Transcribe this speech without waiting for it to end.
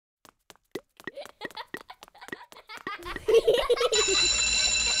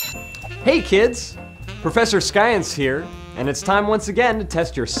Hey kids! Professor Skience here, and it's time once again to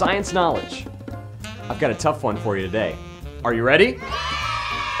test your science knowledge. I've got a tough one for you today. Are you ready?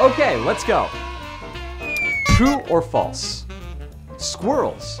 Okay, let's go. True or false?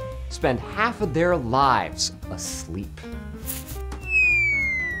 Squirrels spend half of their lives asleep.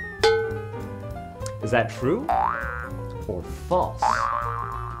 Is that true or false?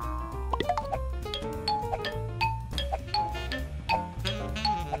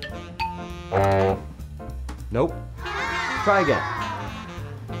 Nope. Try again.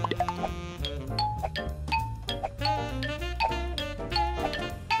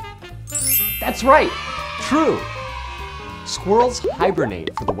 That's right! True! Squirrels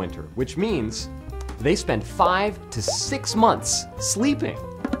hibernate for the winter, which means they spend 5 to 6 months sleeping.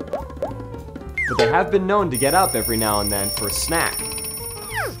 But they have been known to get up every now and then for a snack.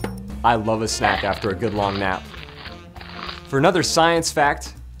 I love a snack after a good long nap. For another science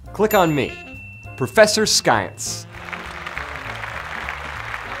fact, click on me, Professor Skience.